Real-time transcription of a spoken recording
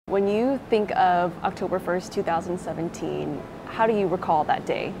When you think of October 1st, 2017, how do you recall that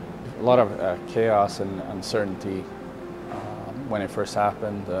day? A lot of chaos and uncertainty when it first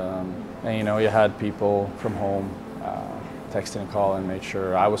happened. And you know, you had people from home texting and calling, make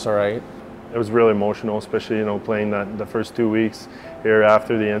sure I was all right. It was really emotional, especially, you know, playing the first 2 weeks here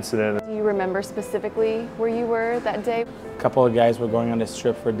after the incident. Do you remember specifically where you were that day? A couple of guys were going on this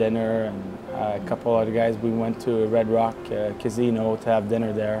trip for dinner, and a couple of guys, we went to Red Rock Casino to have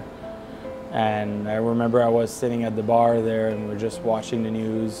dinner there. And I remember I was sitting at the bar there and we're just watching the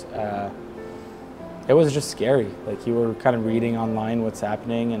news. It was just scary. Like, you were kind of reading online what's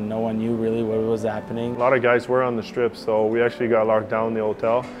happening and no one knew really what was happening. A lot of guys were on the strip, so we actually got locked down in the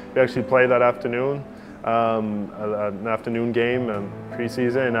hotel. We actually played that afternoon, an afternoon game and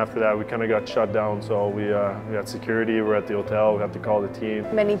preseason, and after that we kind of got shut down. So we had security, we're at the hotel, we have to call the team.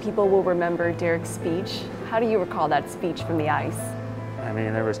 Many people will remember Derek's speech. How do you recall that speech from the ice? I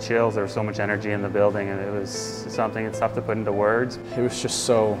mean, there was chills, there was so much energy in the building, and it was something it's tough to put into words. It was just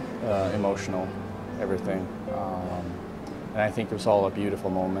so emotional, everything. And I think it was all a beautiful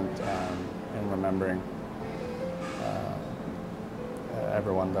moment in remembering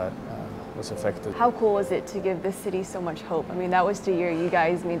everyone that was affected. How cool is it to give this city so much hope? I mean, that was the year you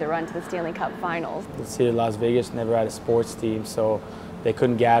guys made the run to the Stanley Cup Finals. The city of Las Vegas never had a sports team, so they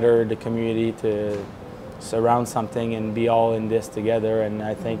couldn't gather the community to surround something and be all in this together, and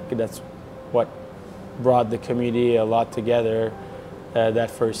I think that's what brought the community a lot together that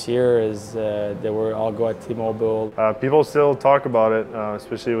first year, is they were all go at T-Mobile. People still talk about it,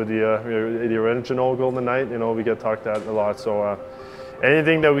 especially with the original Golden Knight. You know, we get talked at a lot, so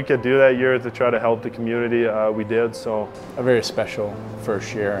anything that we could do that year to try to help the community, we did. So a very special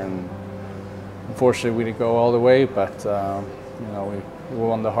first year, and unfortunately we didn't go all the way, but you know, we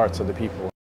won the hearts of the people.